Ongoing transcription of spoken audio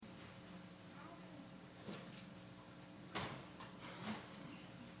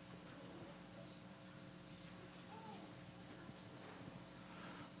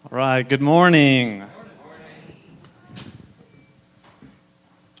Right, good morning.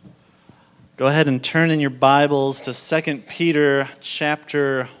 Go ahead and turn in your Bibles to 2 Peter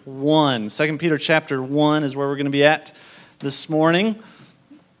chapter 1. 2 Peter chapter 1 is where we're going to be at this morning.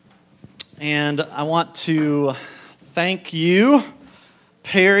 And I want to thank you,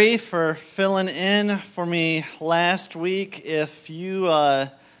 Perry, for filling in for me last week. If you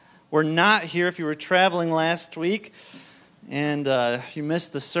were not here, if you were traveling last week, and you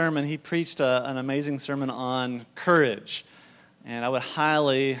missed the sermon, he preached an amazing sermon on courage. And I would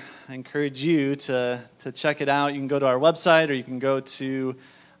highly encourage you to check it out. You can go to our website, or you can go to,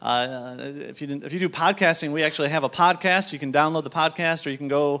 if you do podcasting, we actually have a podcast. You can download the podcast, or you can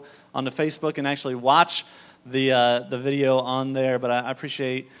go onto Facebook and actually watch the video on there. But I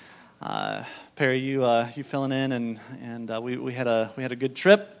appreciate, Perry, you filling in, and we had a good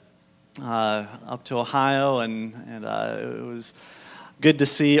trip up to Ohio, and it was good to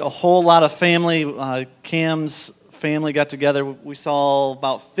see a whole lot of family. Cam's family got together. We saw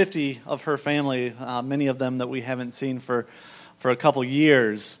about 50 of her family, many of them that we haven't seen for a couple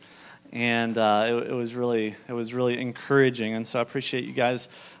years, and it was really encouraging. And so I appreciate you guys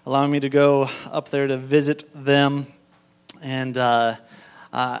allowing me to go up there to visit them. And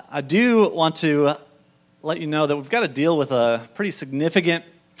I do want to let you know that we've got to deal with a pretty significant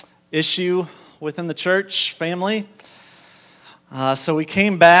issue within the church family. So we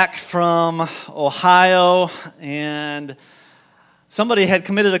came back from Ohio, and somebody had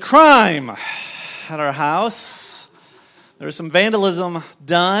committed a crime at our house. There was some vandalism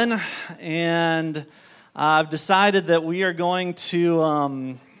done, and I've decided that we are going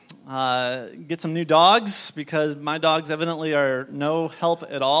to get some new dogs, because my dogs evidently are no help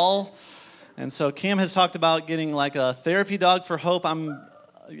at all. And so Cam has talked about getting like a therapy dog for Hope.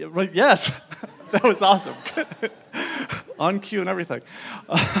 Yes, that was awesome. On cue and everything.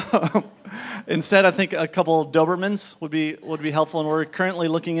 Instead, I think a couple Dobermans would be helpful, and we're currently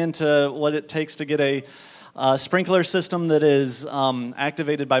looking into what it takes to get a sprinkler system that is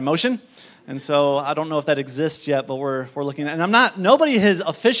activated by motion. And so I don't know if that exists yet, but we're looking at it. And nobody has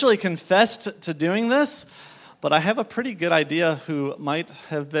officially confessed to doing this, but I have a pretty good idea who might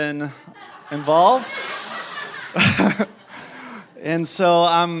have been involved. And so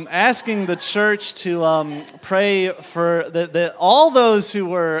I'm asking the church to pray for that all those who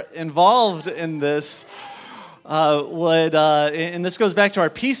were involved in this would, and this goes back to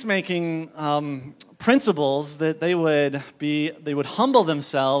our peacemaking principles, that they would humble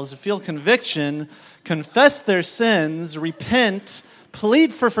themselves, feel conviction, confess their sins, repent,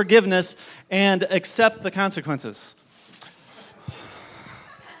 plead for forgiveness, and accept the consequences.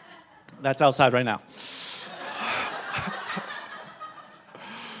 That's outside right now.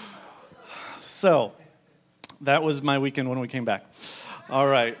 So, that was my weekend when we came back. All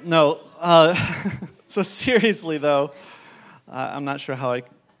right. No, so seriously though, I'm not sure how I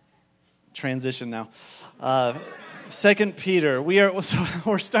transition now. 2 Peter, we're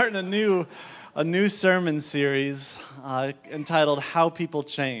starting a new sermon series entitled "How People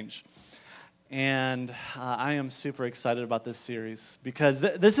Change," and I am super excited about this series, because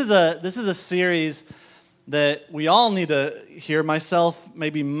this is a series that we all need to hear, myself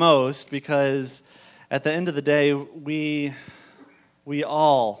maybe most, because at the end of the day, we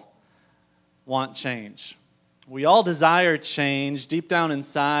all want change. We all desire change deep down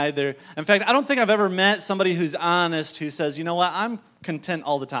inside. In fact, I don't think I've ever met somebody who's honest who says, you know what, I'm content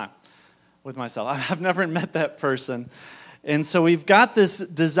all the time with myself. I've never met that person. And so we've got this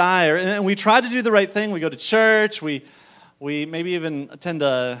desire, and we try to do the right thing. We go to church, we maybe even attend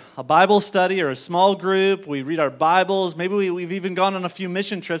a Bible study or a small group. We read our Bibles. Maybe we've even gone on a few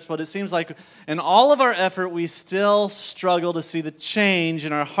mission trips, but it seems like in all of our effort, we still struggle to see the change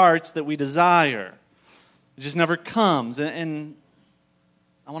in our hearts that we desire. It just never comes. And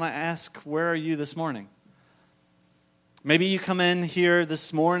I want to ask, where are you this morning? Maybe you come in here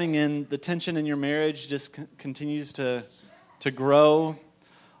this morning and the tension in your marriage just continues to grow,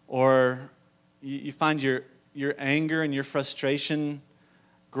 or you find your anger and your frustration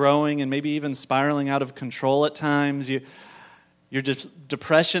growing and maybe even spiraling out of control at times. Your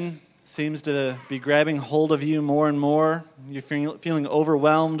depression seems to be grabbing hold of you more and more. You're feeling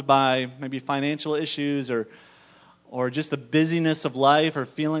overwhelmed by maybe financial issues or just the busyness of life, or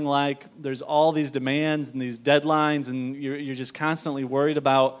feeling like there's all these demands and these deadlines, and you're just constantly worried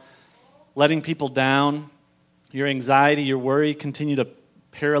about letting people down. Your anxiety, your worry continue to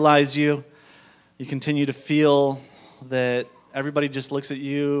paralyze you. You continue to feel that everybody just looks at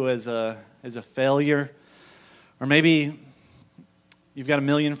you as a failure. Or maybe you've got a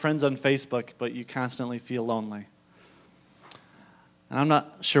million friends on Facebook, but you constantly feel lonely. And I'm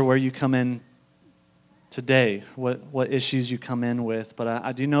not sure where you come in today, what issues you come in with, but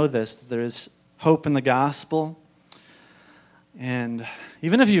I do know this, that there is hope in the gospel. And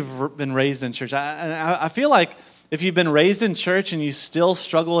even if you've been raised in church, I feel like if you've been raised in church and you still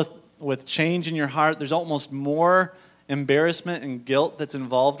struggle with change in your heart, there's almost more embarrassment and guilt that's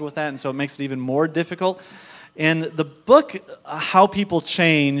involved with that, and so it makes it even more difficult. And the book, How People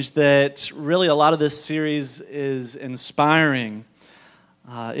Change, that really a lot of this series is inspiring.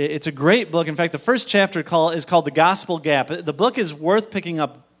 It's a great book. In fact, the first chapter is called The Gospel Gap. The book is worth picking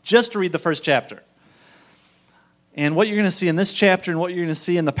up just to read the first chapter. And what you're going to see in this chapter and what you're going to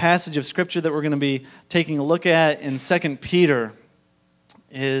see in the passage of Scripture that we're going to be taking a look at in 2 Peter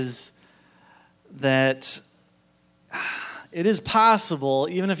is that it is possible,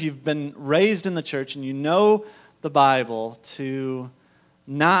 even if you've been raised in the church and you know the Bible, to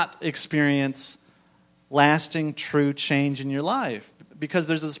not experience lasting, true change in your life. Because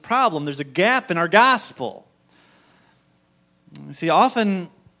there's this problem, there's a gap in our gospel. You see, often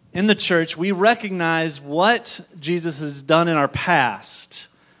in the church, we recognize what Jesus has done in our past.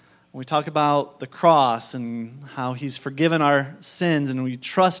 When we talk about the cross and how He's forgiven our sins and we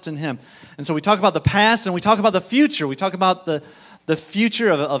trust in Him. And so we talk about the past and we talk about the future. We talk about the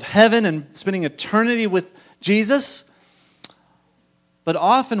future of heaven and spending eternity with Jesus. But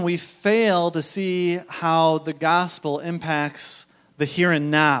often we fail to see how the gospel impacts the here and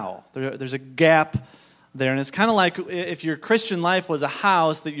now. There's a gap there. And it's kind of like if your Christian life was a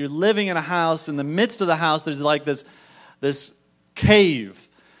house, that you're living in a house, in the midst of the house, there's like this cave.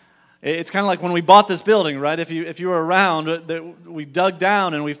 It's kind of like when we bought this building, right? If you were around, we dug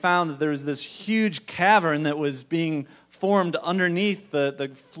down and we found that there was this huge cavern that was being formed underneath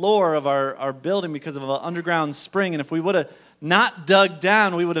the floor of our building because of an underground spring. And if we would have not dug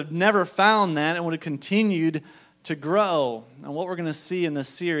down, we would have never found that and would have continued to grow. And what we're going to see in this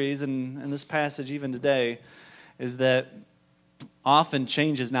series and in this passage even today is that often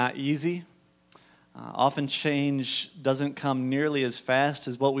change is not easy. Often change doesn't come nearly as fast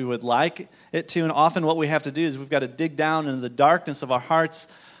as what we would like it to. And often what we have to do is we've got to dig down into the darkness of our hearts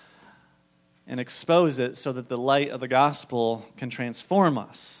and expose it so that the light of the gospel can transform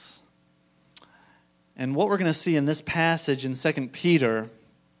us. And what we're going to see in this passage in 2 Peter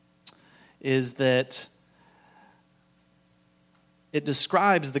is that it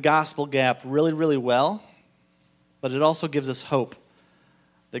describes the gospel gap really, really well, but it also gives us hope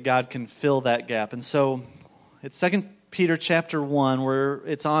that God can fill that gap. And so it's 2 Peter chapter 1, where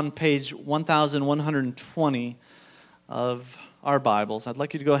it's on page 1120 of our Bibles. I'd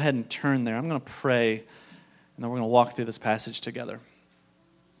like you to go ahead and turn there. I'm going to pray, and then we're going to walk through this passage together.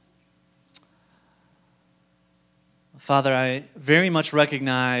 Father, I very much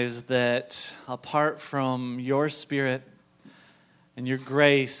recognize that apart from your Spirit and your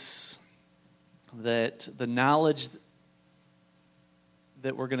grace, that the knowledge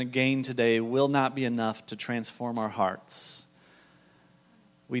that we're going to gain today will not be enough to transform our hearts.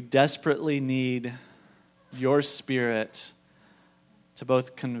 We desperately need your Spirit to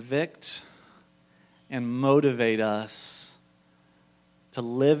both convict and motivate us to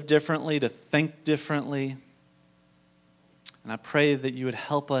live differently, to think differently. And I pray that you would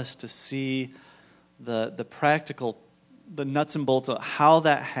help us to see the practical, the nuts and bolts of how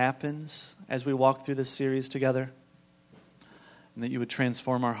that happens as we walk through this series together. And that you would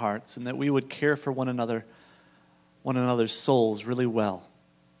transform our hearts, and that we would care for one another's souls really well.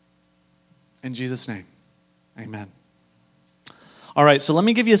 In Jesus' name, amen. All right, so let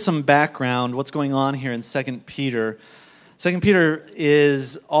me give you some background, what's going on here in 2 Peter. 2 Peter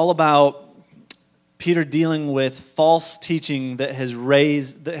is all about Peter dealing with false teaching that has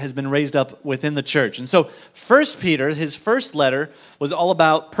been raised up within the church. And so 1 Peter, his first letter, was all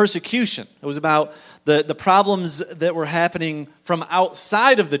about persecution. It was about the problems that were happening from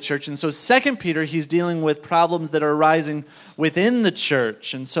outside of the church. And so 2 Peter, he's dealing with problems that are arising within the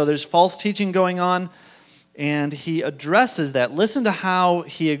church. And so there's false teaching going on, and he addresses that. Listen to how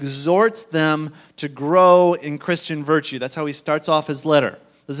he exhorts them to grow in Christian virtue. That's how he starts off his letter.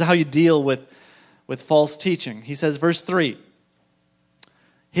 This is how you deal with false teaching. He says, verse 3,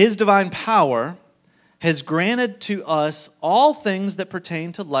 His divine power has granted to us all things that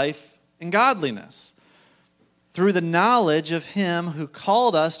pertain to life and godliness, through the knowledge of Him who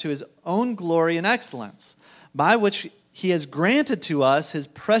called us to His own glory and excellence, by which He has granted to us His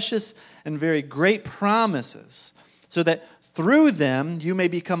precious and very great promises, so that through them you may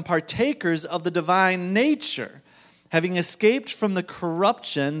become partakers of the divine nature, having escaped from the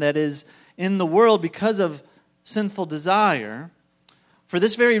corruption that is in the world because of sinful desire. For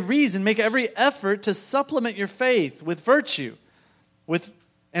this very reason, make every effort to supplement your faith with virtue,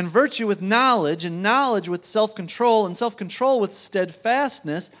 and virtue with knowledge, and knowledge with self-control, and self-control with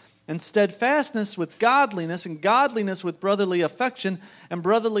steadfastness, and steadfastness with godliness, and godliness with brotherly affection, and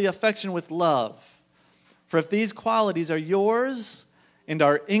brotherly affection with love. For if these qualities are yours and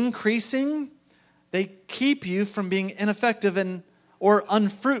are increasing, they keep you from being ineffective or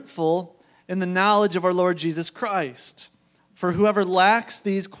unfruitful in the knowledge of our Lord Jesus Christ. For whoever lacks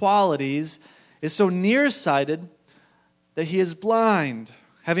these qualities is so nearsighted that he is blind,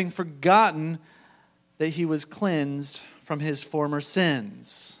 having forgotten that he was cleansed from his former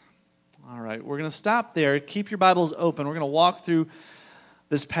sins. All right, we're going to stop there. Keep your Bibles open. We're going to walk through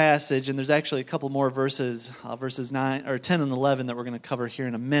this passage, and there's actually a couple more verses 9 or 10 and 11 that we're going to cover here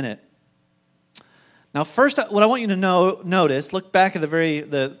in a minute. Now, first, what I want you to notice, look back at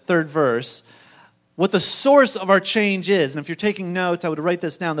the third verse, what the source of our change is. And if you're taking notes, I would write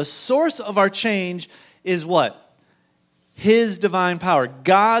this down. The source of our change is what? His divine power,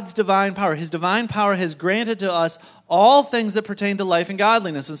 God's divine power. His divine power has granted to us all things that pertain to life and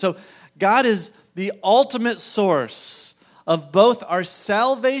godliness. And so God is the ultimate source of both our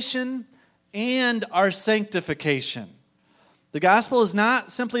salvation and our sanctification. The gospel is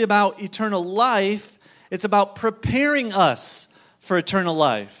not simply about eternal life, it's about preparing us for eternal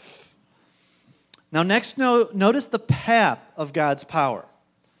life. Now next, notice the path of God's power.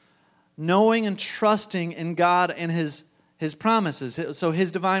 Knowing and trusting in God and His promises. So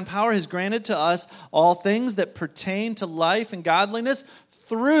His divine power has granted to us all things that pertain to life and godliness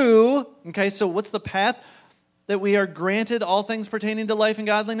through, so what's the path that we are granted all things pertaining to life and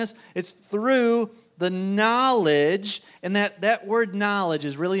godliness? It's through the knowledge, and that word knowledge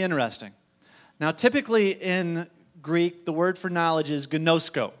is really interesting. Now, typically in Greek, the word for knowledge is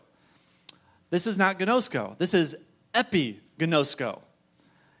gnosko. This is not gnosko. This is epignosko.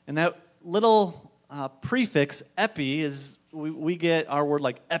 And that little prefix, epi, is we get our word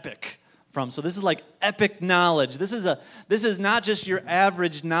like epic from. So this is like epic knowledge. This is not just your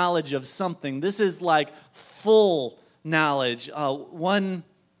average knowledge of something. This is like full knowledge. One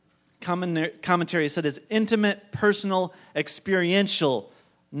commentary said it's intimate, personal, experiential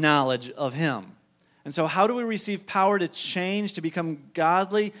knowledge of Him. And so how do we receive power to change, to become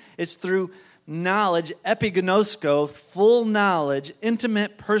godly? It's through knowledge, epignosko, full knowledge,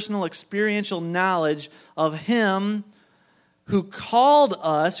 intimate, personal, experiential knowledge of Him who called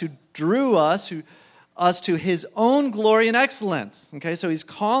us, who drew us, us to His own glory and excellence. So He's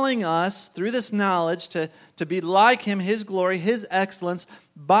calling us through this knowledge to be like Him, His glory, His excellence,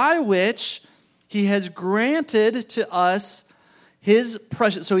 by which He has granted to us His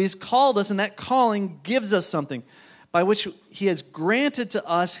precious. So He's called us, and that calling gives us something, by which He has granted to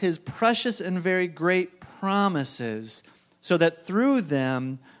us His precious and very great promises, so that through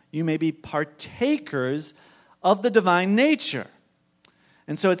them you may be partakers of the divine nature.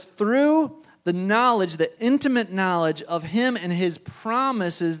 And so it's through the knowledge, the intimate knowledge of Him and His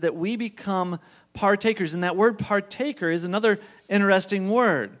promises that we become partakers. And that word partaker is another interesting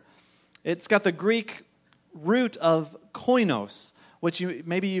word. It's got the Greek root of koinos, which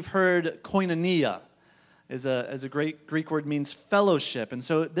maybe you've heard koinonia as a great Greek word, means fellowship. And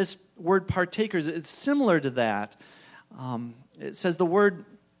so this word partakers, it's similar to that. It says the word,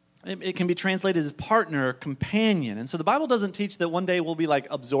 it can be translated as partner or companion. And so the Bible doesn't teach that one day we'll be like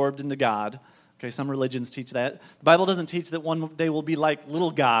absorbed into God. Some religions teach that. The Bible doesn't teach that one day we'll be like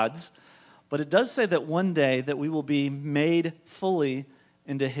little gods. But it does say that one day that we will be made fully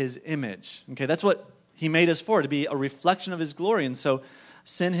into His image. That's what He made us for, to be a reflection of His glory. And so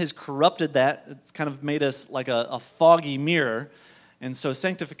sin has corrupted that. It's kind of made us like a foggy mirror. And so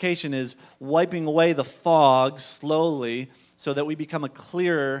sanctification is wiping away the fog slowly so that we become a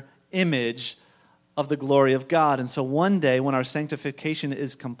clearer image of the glory of God. And so one day when our sanctification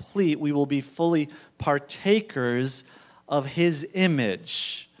is complete, we will be fully partakers of His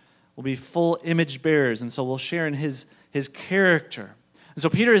image. We'll be full image bearers, and so we'll share in His character. And so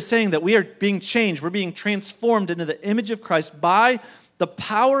Peter is saying that we are being changed. We're being transformed into the image of Christ by the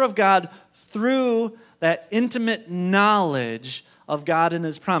power of God through that intimate knowledge of God and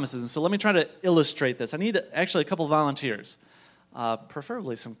His promises. And so let me try to illustrate this. I need actually a couple volunteers,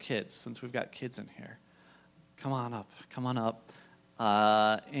 preferably some kids, since we've got kids in here. Come on up.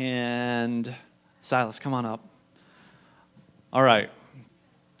 And Silas, come on up. All right.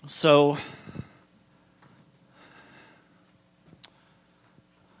 So,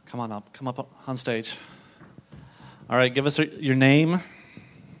 come up on stage. All right, give us your name.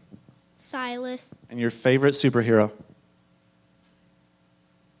 Silas. And your favorite superhero.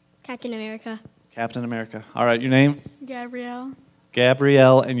 Captain America. Captain America. All right, your name? Gabrielle.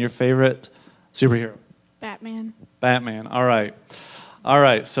 Gabrielle, and your favorite superhero? Batman. Batman, all right. All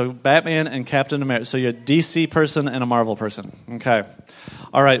right, so Batman and Captain America. So you're a DC person and a Marvel person. Okay.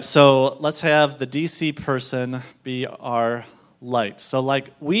 All right, so let's have the DC person be our light. So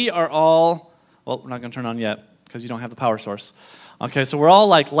like we are all, well, we're not going to turn on yet because you don't have the power source. Okay, so we're all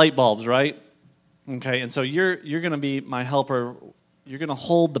like light bulbs, right? Okay, and so you're going to be my helper. You're going to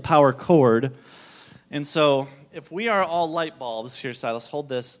hold the power cord. And so if we are all light bulbs, here, Silas, hold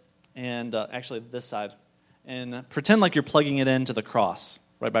this, and actually this side. And pretend like you're plugging it into the cross,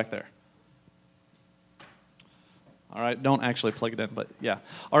 right back there. All right, don't actually plug it in, but yeah.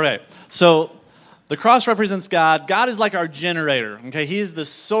 All right, so the cross represents God. God is like our generator, okay? He is the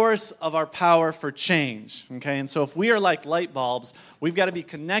source of our power for change, okay? And so if we are like light bulbs, we've got to be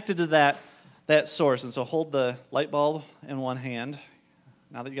connected to that source. And so hold the light bulb in one hand.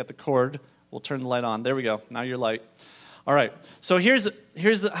 Now that you got the cord, we'll turn the light on. There we go. Now you're light. All right, so here's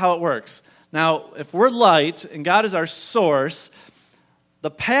how it works. Now, if we're light and God is our source, the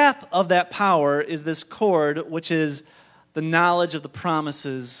path of that power is this cord, which is the knowledge of the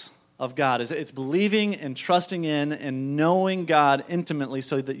promises of God. It's believing and trusting in and knowing God intimately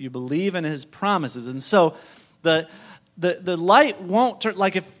so that you believe in His promises. And so the light won't turn,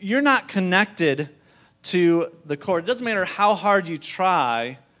 like if you're not connected to the cord, it doesn't matter how hard you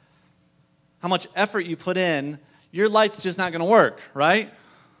try, how much effort you put in, your light's just not going to work, right?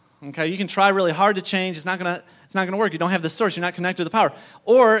 Okay, you can try really hard to change. It's not going to work. You don't have the source. You're not connected to the power.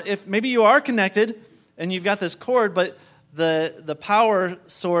 Or if maybe you are connected and you've got this cord, but the power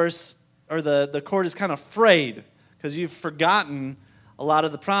source or the cord is kind of frayed because you've forgotten a lot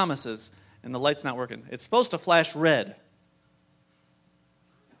of the promises and the light's not working. It's supposed to flash red.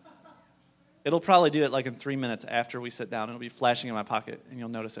 It'll probably do it like in 3 minutes after we sit down. It'll be flashing in my pocket and you'll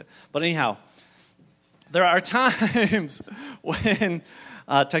notice it. But anyhow, there are times when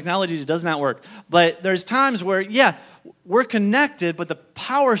technology does not work. But there's times where, yeah, we're connected, but the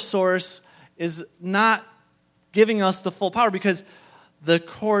power source is not giving us the full power because the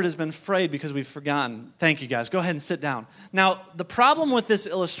cord has been frayed because we've forgotten. Thank you, guys. Go ahead and sit down. Now, the problem with this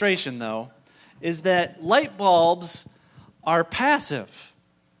illustration, though, is that light bulbs are passive.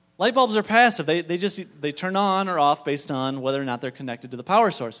 Light bulbs are passive. They turn on or off based on whether or not they're connected to the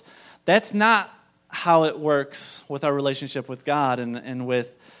power source. That's not how it works with our relationship with God and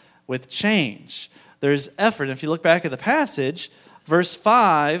with change. There's effort. If you look back at the passage, verse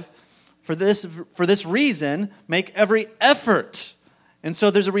 5, for this reason, make every effort. And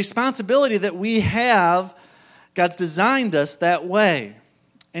so there's a responsibility that we have. God's designed us that way.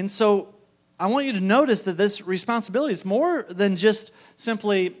 And so I want you to notice that this responsibility is more than just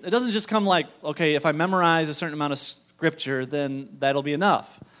simply, it doesn't just come like, okay, if I memorize a certain amount of scripture, then that'll be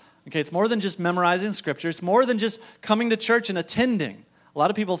enough. Okay, it's more than just memorizing scripture. It's more than just coming to church and attending. A lot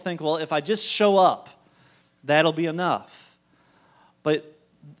of people think, well, if I just show up, that'll be enough. But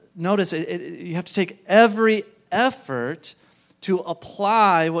notice, you have to take every effort to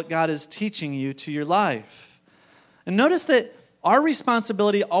apply what God is teaching you to your life. And notice that our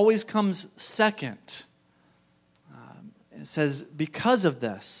responsibility always comes second. It says, because of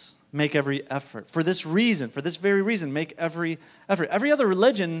this, make every effort. For this reason, for this very reason, make every effort. Every other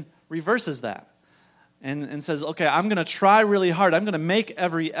religion reverses that and says, okay, I'm going to try really hard. I'm going to make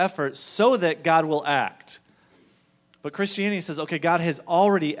every effort so that God will act. But Christianity says, okay, God has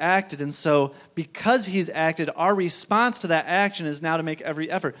already acted, and so because He's acted, our response to that action is now to make every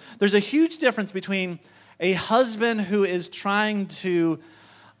effort. There's a huge difference between a husband who is trying to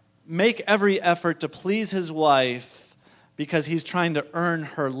make every effort to please his wife because he's trying to earn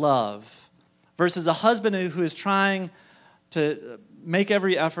her love, versus a husband who is trying to make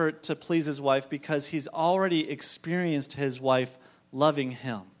every effort to please his wife because he's already experienced his wife loving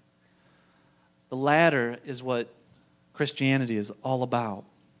him. The latter is what Christianity is all about.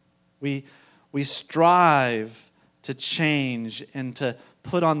 We strive to change and to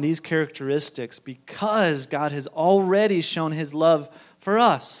put on these characteristics because God has already shown His love for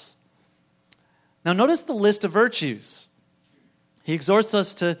us. Now notice the list of virtues. He exhorts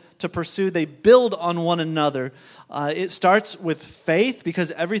us to pursue. They build on one another. It starts with faith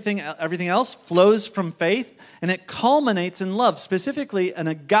because everything else flows from faith, and it culminates in love, specifically an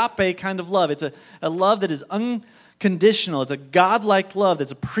agape kind of love. It's a love that is unconditional. It's a God-like love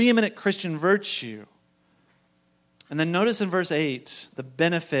that's a preeminent Christian virtue. And then notice in verse 8 the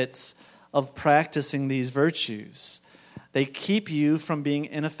benefits of practicing these virtues. They keep you from being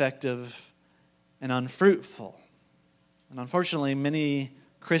ineffective and unfruitful. And unfortunately, many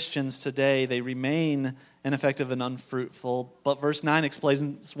Christians today, they remain ineffective and unfruitful. But verse 9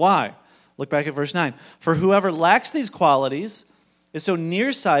 explains why. Look back at verse 9. For whoever lacks these qualities is so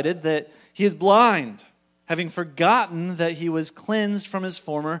nearsighted that he is blind, having forgotten that he was cleansed from his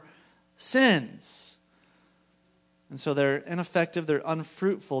former sins. And so they're ineffective, they're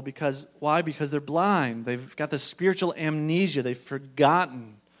unfruitful because, why? Because they're blind. They've got this spiritual amnesia, they've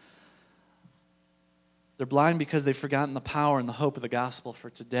forgotten. They're blind because they've forgotten the power and the hope of the gospel for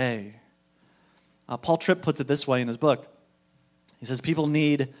today. Paul Tripp puts it this way in his book. He says people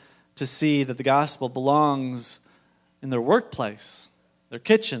need to see that the gospel belongs in their workplace, their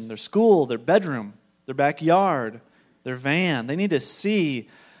kitchen, their school, their bedroom, their backyard, their van. They need to see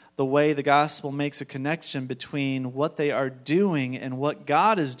the way the gospel makes a connection between what they are doing and what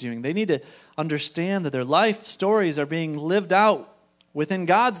God is doing. They need to understand that their life stories are being lived out within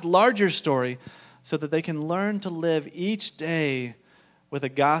God's larger story so that they can learn to live each day with a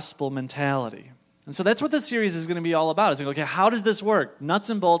gospel mentality. And so that's what this series is going to be all about. It's like, okay, how does this work? Nuts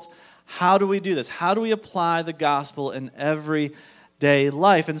and bolts, how do we do this? How do we apply the gospel in everyday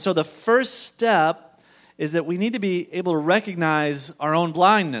life? And so the first step is that we need to be able to recognize our own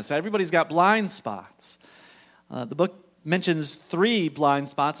blindness. Everybody's got blind spots. The book mentions 3 blind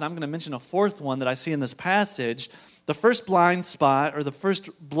spots, and I'm going to mention a 4th one that I see in this passage. The first blind spot, or the first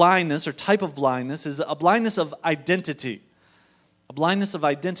blindness, or type of blindness, is a blindness of identity. A blindness of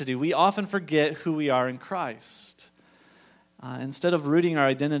identity. We often forget who we are in Christ. Instead of rooting our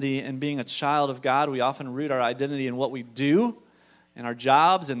identity in being a child of God, we often root our identity in what we do, in our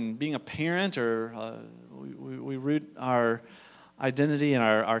jobs, and being a parent, or we root our identity in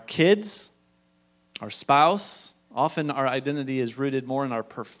our kids, our spouse. Often our identity is rooted more in our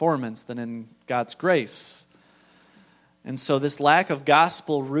performance than in God's grace. And so this lack of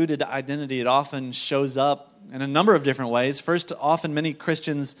gospel-rooted identity, it often shows up in a number of different ways. First, often many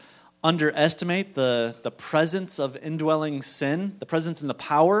Christians underestimate the presence of indwelling sin, the presence and the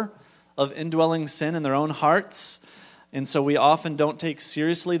power of indwelling sin in their own hearts. And so we often don't take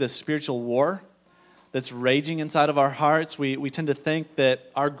seriously the spiritual war that's raging inside of our hearts. We tend to think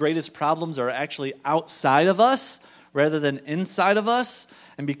that our greatest problems are actually outside of us rather than inside of us.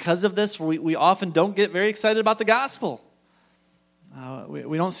 And because of this, we often don't get very excited about the gospel.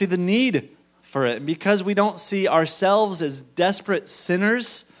 We don't see the need for it. And because we don't see ourselves as desperate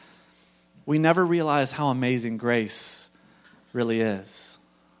sinners, we never realize how amazing grace really is.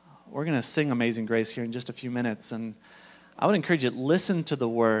 We're going to sing Amazing Grace here in just a few minutes, and I would encourage you to listen to the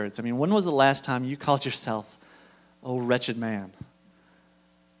words. I mean, when was the last time you called yourself, "Oh, wretched man"?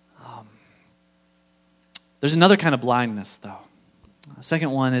 There's another kind of blindness, though. The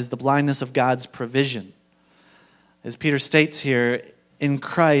second one is the blindness of God's provision. As Peter states here, in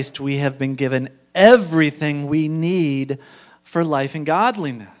Christ we have been given everything we need for life and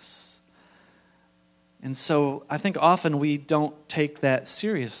godliness. And so I think often we don't take that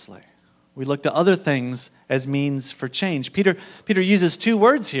seriously. We look to other things as means for change. Peter uses 2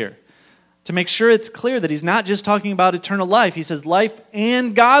 words here to make sure it's clear that he's not just talking about eternal life. He says life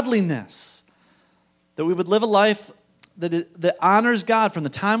and godliness. That we would live a life that honors God from the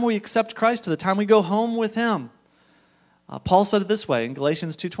time we accept Christ to the time we go home with Him. Paul said it this way in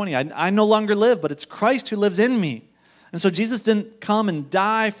Galatians 2:20, I no longer live, but it's Christ who lives in me. And so Jesus didn't come and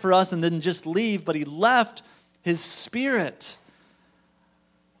die for us and then just leave, but He left His Spirit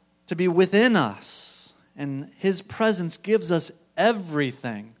to be within us. And His presence gives us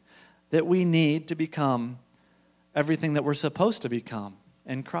everything that we need to become everything that we're supposed to become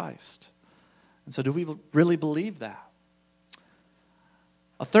in Christ. And so do we really believe that?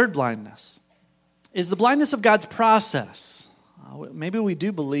 A third blindness is the blindness of God's process. Maybe we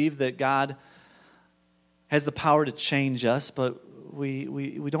do believe that God has the power to change us, but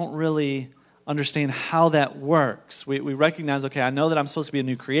we don't really understand how that works. We recognize, okay, I know that I'm supposed to be a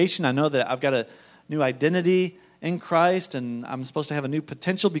new creation. I know that I've got a new identity in Christ, and I'm supposed to have a new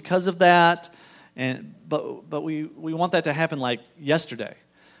potential because of that. But we want that to happen like yesterday.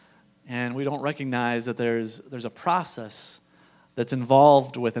 And we don't recognize that there's a process that's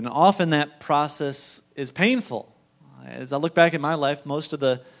involved with, and often that process is painful. As I look back at my life, most of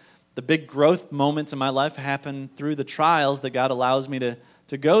the big growth moments in my life happen through the trials that God allows me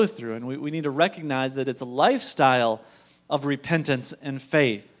to go through. And we need to recognize that it's a lifestyle of repentance and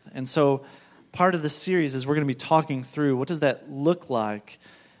faith. And so part of the series is we're going to be talking through what does that look like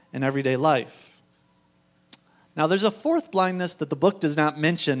in everyday life. Now there's a 4th blindness that the book does not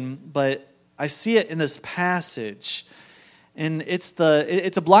mention, but I see it in this passage. And it's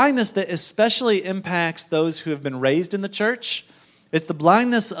a blindness that especially impacts those who have been raised in the church. It's the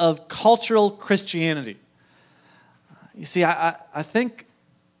blindness of cultural Christianity. You see, I think,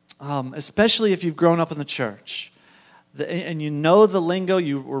 especially if you've grown up in the church, and you know the lingo,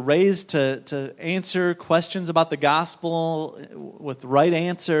 you were raised to answer questions about the gospel with right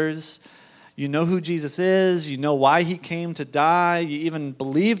answers, You know who Jesus is. You know why he came to die. You even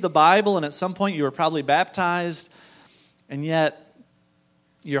believe the Bible, and at some point you were probably baptized. And yet,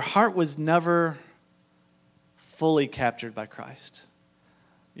 your heart was never fully captured by Christ.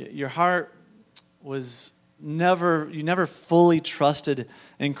 Your heart was you never fully trusted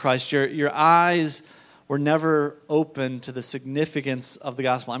in Christ. Your eyes were never open to the significance of the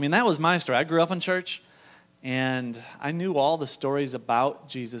gospel. I mean, that was my story. I grew up in church, and I knew all the stories about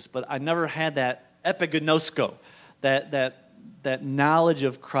Jesus, but I never had that epignosko, that knowledge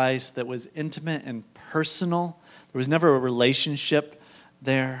of Christ that was intimate and personal. There was never a relationship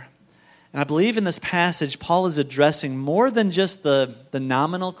there. And I believe in this passage, Paul is addressing more than just the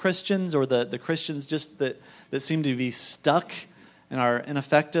nominal Christians or the Christians just that seem to be stuck and are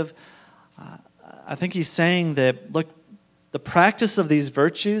ineffective. I think he's saying that, look, the practice of these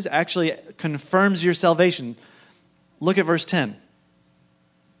virtues actually confirms your salvation. Look at verse 10.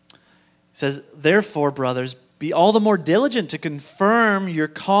 It says, "Therefore, brothers, be all the more diligent to confirm your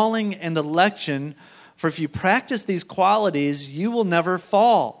calling and election, for if you practice these qualities, you will never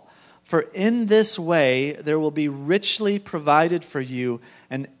fall. For in this way there will be richly provided for you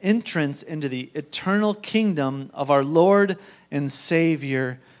an entrance into the eternal kingdom of our Lord and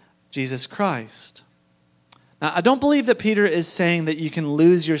Savior, Jesus Christ." Now, I don't believe that Peter is saying that you can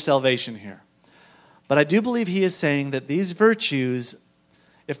lose your salvation here. But I do believe he is saying that these virtues,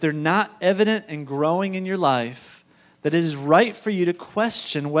 if they're not evident and growing in your life, that it is right for you to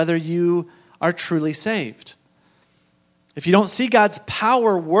question whether you are truly saved. If you don't see God's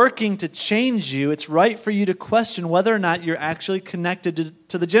power working to change you, it's right for you to question whether or not you're actually connected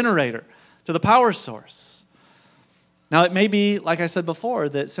to the generator, to the power source. Now, it may be, like I said before,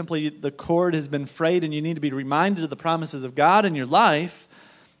 that simply the cord has been frayed and you need to be reminded of the promises of God in your life.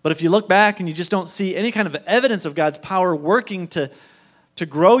 But if you look back and you just don't see any kind of evidence of God's power working to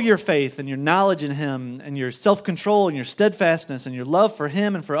grow your faith and your knowledge in Him and your self-control and your steadfastness and your love for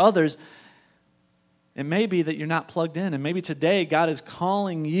Him and for others, it may be that you're not plugged in. And maybe today God is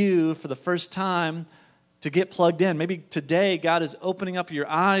calling you for the first time to get plugged in. Maybe today God is opening up your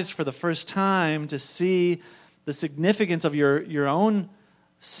eyes for the first time to see the significance of your own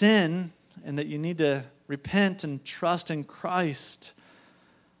sin and that you need to repent and trust in Christ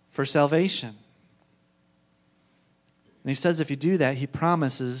for salvation. And he says if you do that, he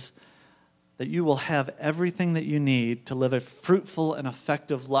promises that you will have everything that you need to live a fruitful and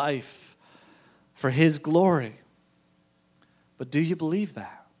effective life for His glory. But do you believe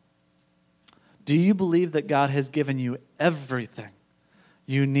that? Do you believe that God has given you everything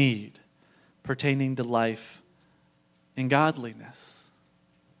you need pertaining to life and godliness?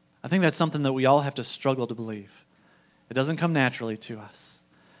 I think that's something that we all have to struggle to believe. It doesn't come naturally to us.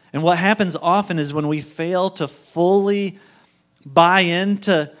 And what happens often is when we fail to fully buy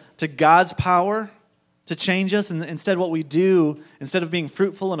into God's power to change us, and instead what we do, instead of being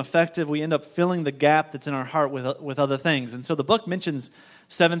fruitful and effective, we end up filling the gap that's in our heart with other things. And so the book mentions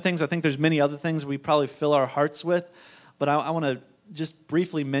 7 things. I think there's many other things we probably fill our hearts with, but I want to just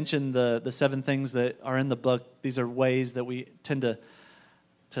briefly mention the 7 things that are in the book. These are ways that we tend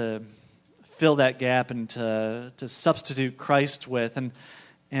to fill that gap and to substitute Christ with.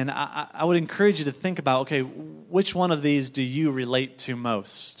 And I would encourage you to think about, okay, which one of these do you relate to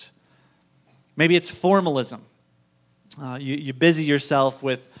most? Maybe it's formalism. You busy yourself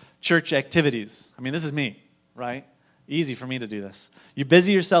with church activities. I mean, this is me, right? Easy for me to do this. You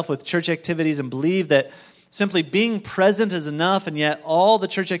busy yourself with church activities and believe that simply being present is enough, and yet all the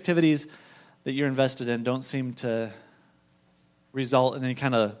church activities that you're invested in don't seem to result in any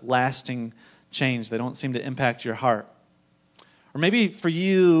kind of lasting change. They don't seem to impact your heart. Or maybe for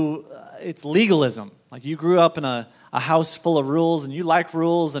you, it's legalism. Like you grew up in a house full of rules, and you like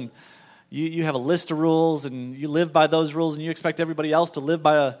rules, and you have a list of rules, and you live by those rules, and you expect everybody else to live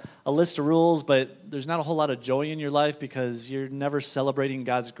by a list of rules, but there's not a whole lot of joy in your life because you're never celebrating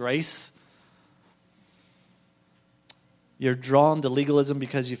God's grace. You're drawn to legalism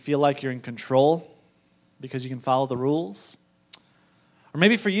because you feel like you're in control, because you can follow the rules. Or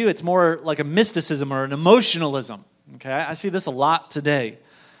maybe for you, it's more like a mysticism or an emotionalism. Okay, I see this a lot today,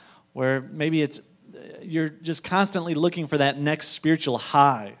 where maybe you're just constantly looking for that next spiritual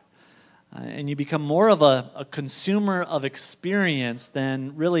high. And you become more of a consumer of experience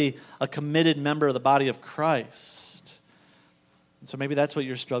than really a committed member of the body of Christ. And so maybe that's what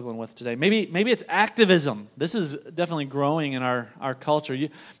you're struggling with today. Maybe it's activism. This is definitely growing in our culture.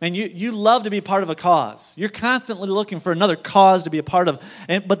 You love to be part of a cause. You're constantly looking for another cause to be a part of.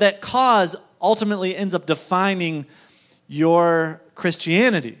 But that cause ultimately ends up defining your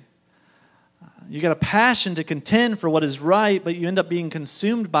Christianity. You got a passion to contend for what is right, but you end up being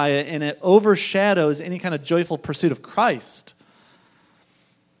consumed by it, and it overshadows any kind of joyful pursuit of Christ.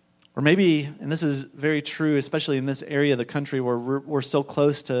 Or maybe, and this is very true, especially in this area of the country where we're so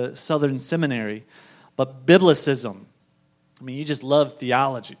close to Southern Seminary, but biblicism. I mean, you just love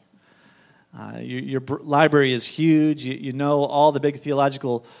theology. Your library is huge. You know all the big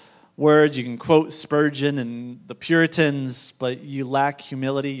theological words. You can quote Spurgeon and the Puritans, but you lack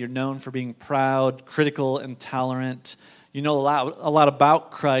humility. You're known for being proud, critical, and tolerant. You know a lot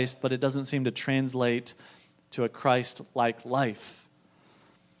about Christ, but it doesn't seem to translate to a Christ-like life.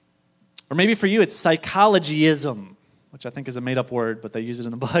 Or maybe for you, it's psychologyism, which I think is a made-up word, but they use it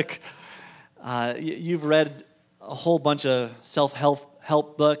in the book. You've read a whole bunch of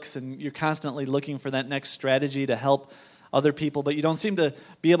self-help books, and you're constantly looking for that next strategy to help other people, but you don't seem to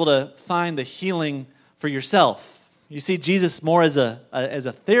be able to find the healing for yourself. You see Jesus more as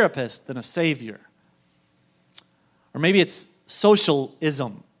a therapist than a savior. Or maybe it's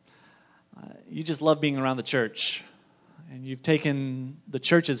socialism. You just love being around the church, and you've taken the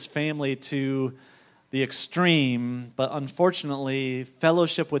church's family to the extreme, but unfortunately,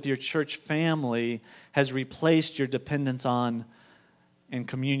 fellowship with your church family has replaced your dependence on and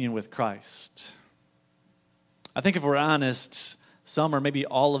communion with Christ. I think if we're honest, some or maybe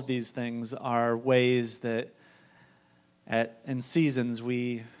all of these things are ways that in seasons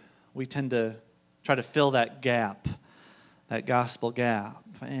we tend to try to fill that gap, that gospel gap.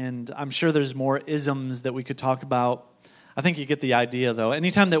 And I'm sure there's more isms that we could talk about. I think you get the idea, though.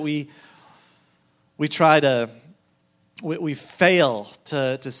 Anytime that we fail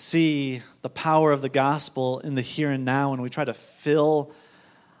to see the power of the gospel in the here and now, and we try to fill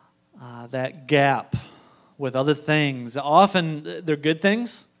that gap with other things. Often they're good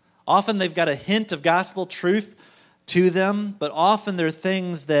things. Often they've got a hint of gospel truth to them, but often they're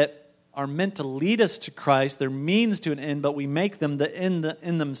things that are meant to lead us to Christ. They're means to an end, but we make them the end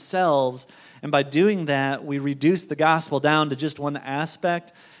in themselves. And by doing that, we reduce the gospel down to just one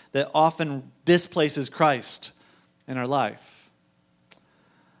aspect that often displaces Christ in our life.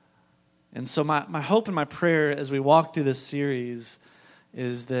 And so my hope and my prayer as we walk through this series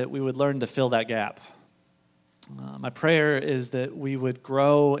is that we would learn to fill that gap. My prayer is that we would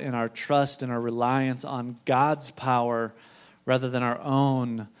grow in our trust and our reliance on God's power rather than our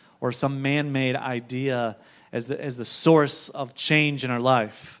own or some man-made idea as the source of change in our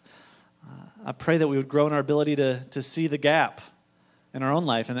life. I pray that we would grow in our ability to see the gap in our own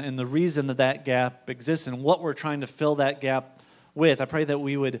life and the reason that gap exists and what we're trying to fill that gap with. I pray that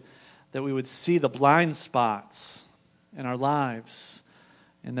we would see the blind spots in our lives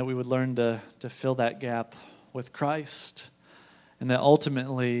and that we would learn to fill that gap with Christ, and that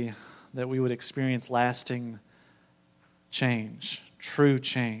ultimately that we would experience lasting change, true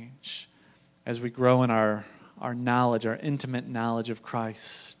change, as we grow in our knowledge, our intimate knowledge of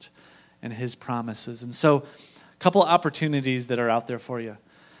Christ and His promises. And so, a couple of opportunities that are out there for you.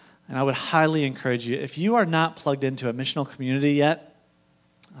 And I would highly encourage you, if you are not plugged into a missional community yet,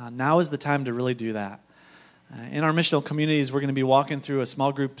 now is the time to really do that. In our missional communities, we're going to be walking through a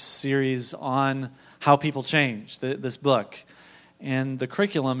small group series on How People Change, this book. And the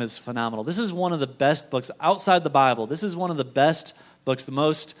curriculum is phenomenal. This is one of the best books outside the Bible. This is one of the best books, the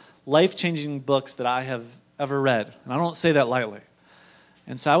most life-changing books that I have ever read. And I don't say that lightly.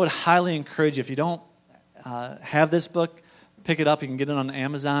 And so I would highly encourage you, if you don't have this book, pick it up. You can get it on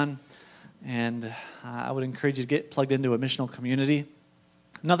Amazon. And I would encourage you to get plugged into a missional community.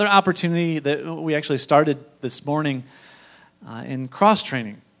 Another opportunity that we actually started this morning in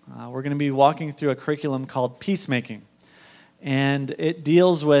cross-training. We're going to be walking through a curriculum called Peacemaking. And it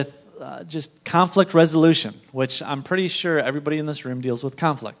deals with just conflict resolution, which I'm pretty sure everybody in this room deals with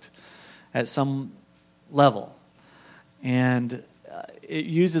conflict at some level. And it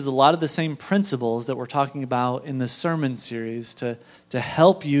uses a lot of the same principles that we're talking about in this sermon series to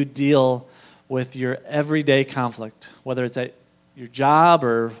help you deal with your everyday conflict, whether it's at your job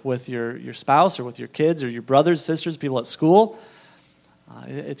or with your spouse or with your kids or your brothers, sisters, people at school.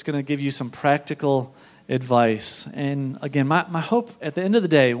 It's going to give you some practical advice. And again, my hope at the end of the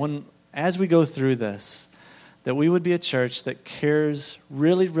day, as we go through this, that we would be a church that cares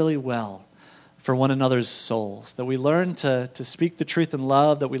really, really well for one another's souls, that we learn to speak the truth in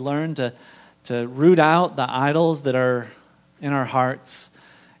love, that we learn to root out the idols that are in our hearts,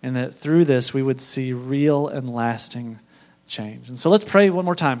 and that through this we would see real and lasting change. And so let's pray one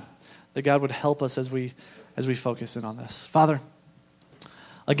more time that God would help us as we focus in on this. Father,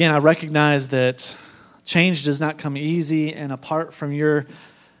 again, I recognize that change does not come easy, and apart from your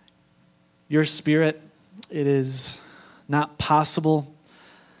Spirit, it is not possible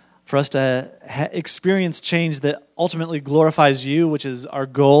for us to experience change that ultimately glorifies you, which is our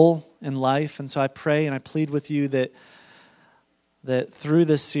goal in life. And so I pray and I plead with you that through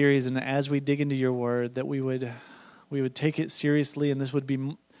this series and as we dig into your word, that we would take it seriously, and this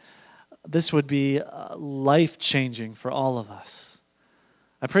would be life-changing for all of us.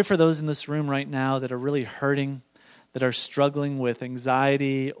 I pray for those in this room right now that are really hurting, that are struggling with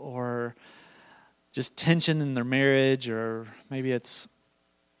anxiety or just tension in their marriage, or maybe it's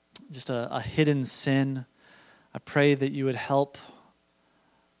just a hidden sin. I pray that you would help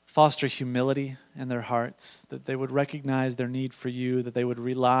foster humility in their hearts, that they would recognize their need for you, that they would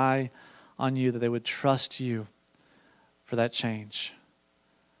rely on you, that they would trust you for that change.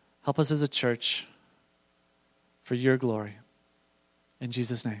 Help us as a church for your glory. In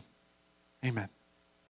Jesus' name, amen.